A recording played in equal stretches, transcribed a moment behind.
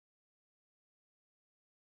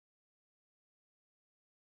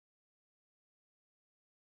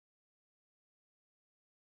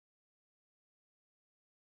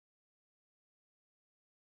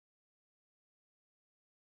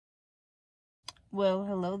Well,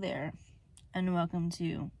 hello there, and welcome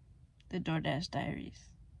to the DoorDash Diaries.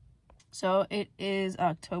 So it is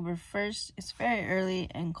October 1st. It's very early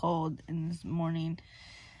and cold in this morning,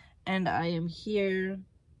 and I am here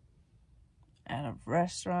at a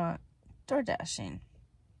restaurant DoorDashing.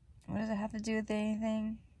 What does it have to do with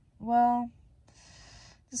anything? Well,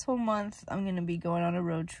 this whole month I'm going to be going on a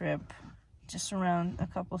road trip just around a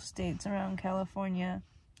couple states around California,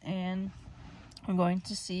 and I'm going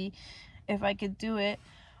to see if I could do it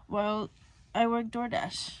while I work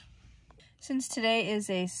DoorDash. Since today is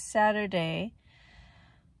a Saturday,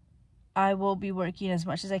 I will be working as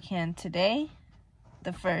much as I can today,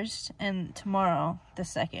 the 1st, and tomorrow, the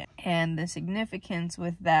 2nd. And the significance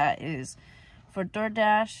with that is, for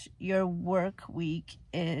DoorDash, your work week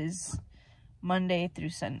is Monday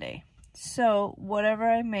through Sunday. So whatever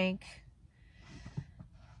I make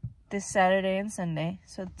this Saturday and Sunday,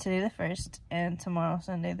 so today the 1st and tomorrow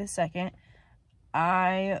Sunday the 2nd,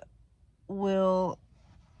 I will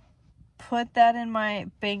put that in my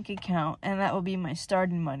bank account, and that will be my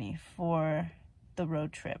starting money for the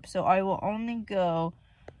road trip. So I will only go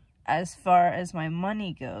as far as my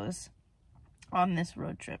money goes on this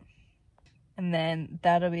road trip, and then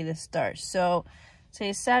that'll be the start. So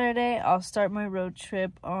today's Saturday, I'll start my road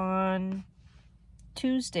trip on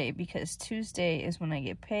Tuesday, because Tuesday is when I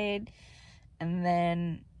get paid, and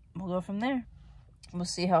then we'll go from there. We'll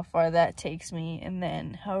see how far that takes me, and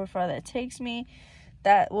then however far that takes me,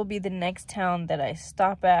 that will be the next town that I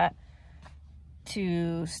stop at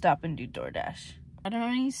to stop and do DoorDash. I don't know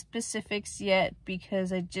any specifics yet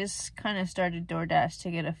because I just kind of started DoorDash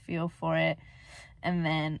to get a feel for it, and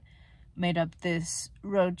then made up this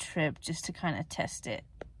road trip just to kind of test it.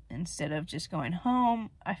 Instead of just going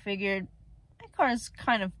home, I figured my car is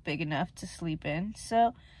kind of big enough to sleep in,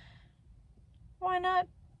 so why not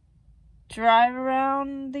drive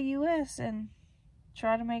around the U.S. and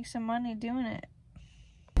try to make some money doing it.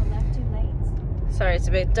 Left 2 lanes. Sorry, it's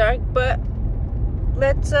a bit dark, but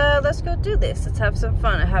let's go do this. Let's have some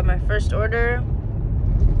fun. I have my first order.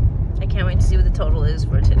 I can't wait to see what the total is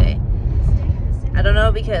for today. I don't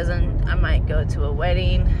know, because I might go to a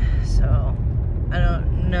wedding, so I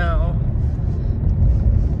don't know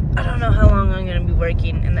how long I'm gonna be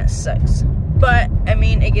working, and that sucks. But I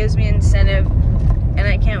mean, it gives me incentive, and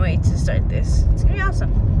I can't wait to start this. It's gonna be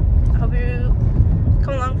awesome. I hope you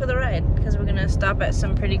come along for the ride, because we're gonna stop at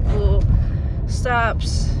some pretty cool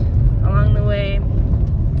stops along the way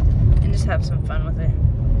and just have some fun with it.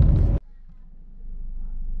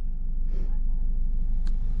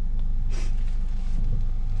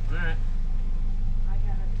 Alright.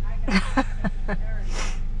 I got it.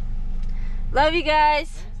 Love you guys.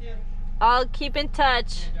 Thank you. I'll keep in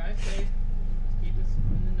touch. Yeah, drive safe. Keep us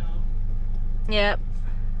in the know. Yep.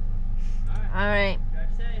 Alright. Drive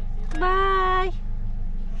safe. See you later. Bye.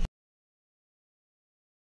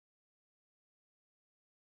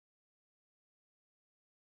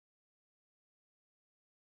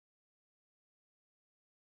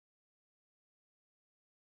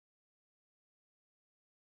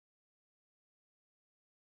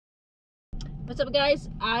 What's up, guys?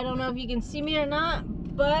 I don't know if you can see me or not,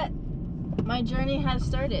 but my journey has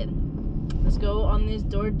started. Let's go on this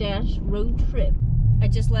DoorDash road trip. I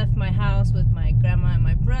just left my house with my grandma and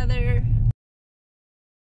my brother.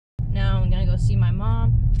 Now I'm gonna go see my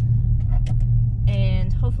mom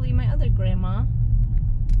and hopefully my other grandma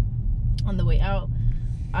on the way out.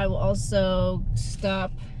 I will also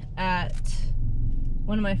stop at,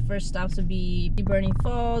 one of my first stops would be Burning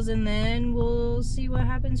Falls, and then we'll see what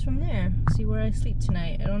happens from there. See where I sleep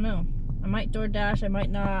tonight. I don't know. I might DoorDash, I might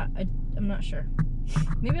not. I'm not sure.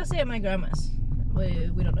 Maybe I'll stay at my grandma's. We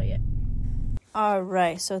don't know yet.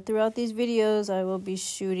 Alright, so throughout these videos I will be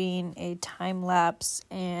shooting a time lapse,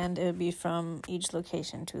 and it'll be from each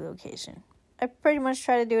location to location. I pretty much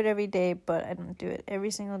try to do it every day, but I don't do it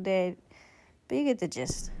every single day. But you get the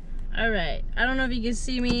gist. Alright, I don't know if you can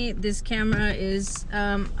see me. This camera is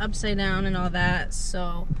upside down and all that,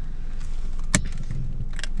 so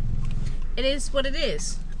it is what it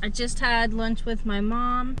is. I just had lunch with my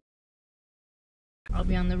mom. I'll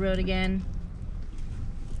be on the road again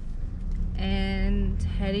and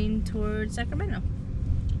heading towards Sacramento.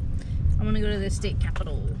 I want to go to the state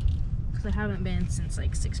capitol because I haven't been since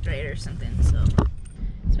like 6th grade or something, so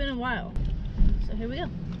it's been a while. So here we go.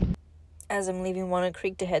 As I'm leaving Walnut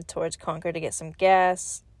Creek to head towards Concord to get some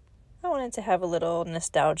gas, I wanted to have a little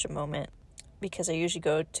nostalgia moment, because I usually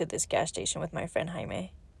go to this gas station with my friend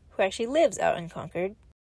Jaime, who actually lives out in Concord.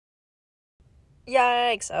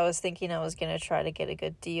 Yikes, I was thinking I was going to try to get a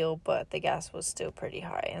good deal, but the gas was still pretty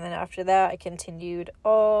high. And then after that, I continued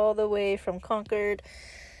all the way from Concord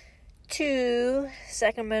to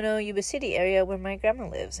Sacramento, Yuba City area where my grandma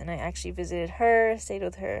lives, and I actually visited her, stayed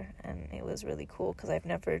with her, and it was really cool because I've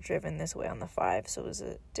never driven this way on the 5, so it was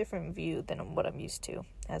a different view than what I'm used to,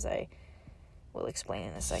 as I will explain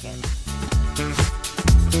in a second.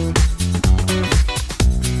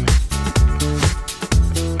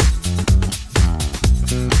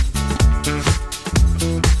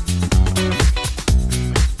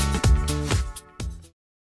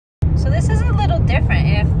 So this is a little different.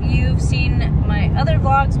 If you've seen my other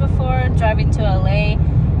vlogs before, driving to LA,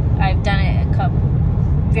 I've done it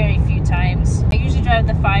very few times. I usually drive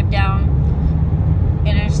the 5 down,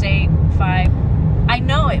 Interstate 5. I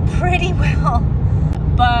know it pretty well,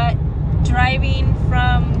 but driving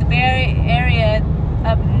from the Bay Area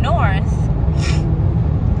up north,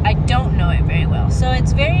 I don't know it very well. So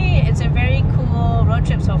it's a very cool road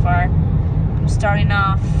trip so far. I'm starting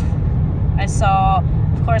off,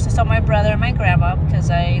 of course I saw my brother and my grandma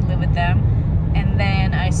because I live with them, and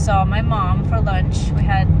then I saw my mom for lunch. We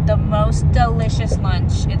had the most delicious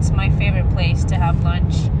lunch. It's my favorite place to have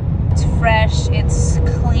lunch. It's fresh, it's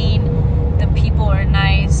clean, the people are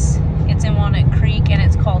nice. It's in Walnut Creek and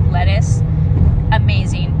it's called Lettuce.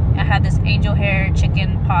 Amazing. I had this angel hair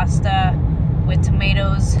chicken pasta with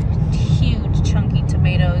tomatoes, huge chunky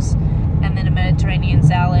tomatoes, and then a Mediterranean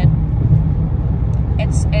salad.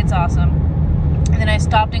 It's awesome. And then I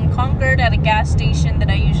stopped in Concord at a gas station that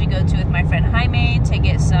I usually go to with my friend Jaime to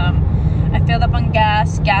get I filled up on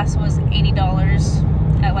gas. Gas was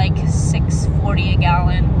 $80 at like $6.40 a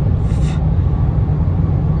gallon.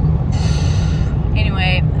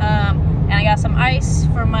 Anyway, and I got some ice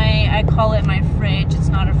for I call it my fridge. It's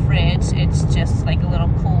not a fridge, it's just like a little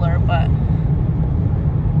cooler, but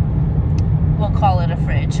we'll call it a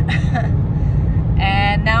fridge.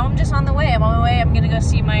 And now I'm just on the way. I'm on my way. I'm gonna go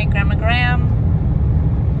see my Grandma Graham,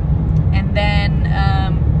 and then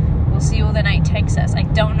we'll see what the night takes us. I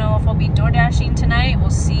don't know if I'll be door dashing tonight.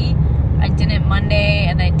 We'll see. I didn't Monday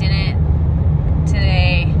and I didn't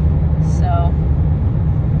today, so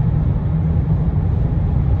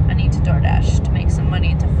I need to DoorDash to make some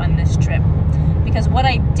money to fund this trip. Because what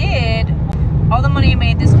I did, all the money I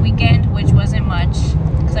made this weekend, which wasn't much,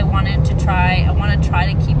 because I want to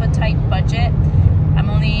try to keep a tight budget. I'm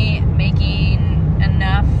only making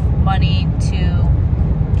enough money to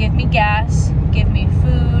give me gas, give me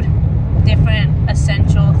food, different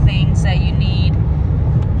essential things that you need,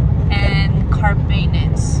 and car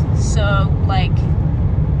maintenance. So like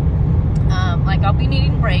I'll be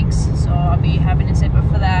needing brakes, so I'll be having to save up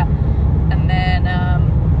for that, and then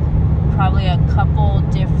probably a couple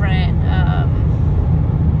different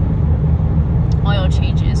oil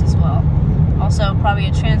changes as well. Also probably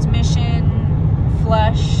a transmission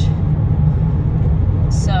flush.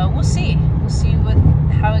 So we'll see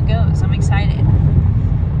how it goes. I'm excited.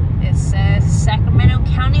 It says Sacramento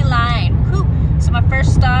County line. Woohoo! So my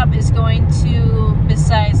first stop is going to,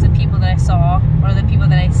 besides the people that I saw or the people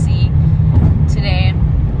that I see today,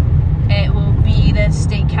 it will be the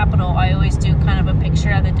state capitol. I always do kind of a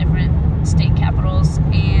picture of the different state capitals,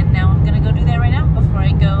 and now I'm gonna go do that right now before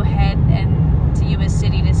I go head to Yuba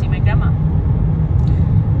City to see my grandma.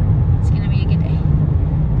 It's gonna be a good day.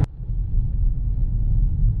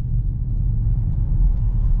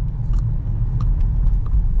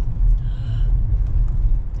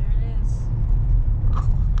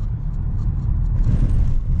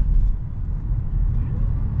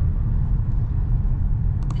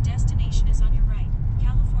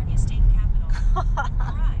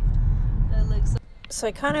 So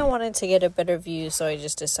I kind of wanted to get a better view, so I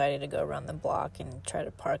just decided to go around the block and try to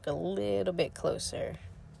park a little bit closer.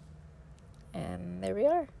 And there we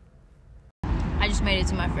are. I just made it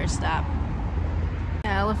to my first stop.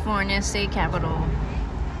 California State Capitol.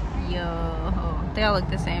 Yo. They all look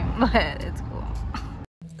the same, but it's cool.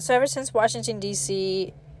 So ever since Washington,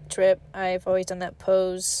 D.C. trip, I've always done that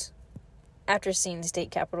pose after seeing the state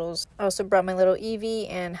capitals. I also brought my little Eevee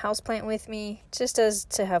and houseplant with me, just as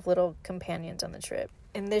to have little companions on the trip.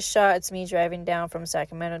 In this shot, it's me driving down from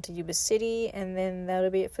Sacramento to Yuba City, and then that'll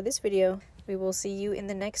be it for this video. We will see you in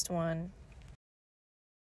the next one.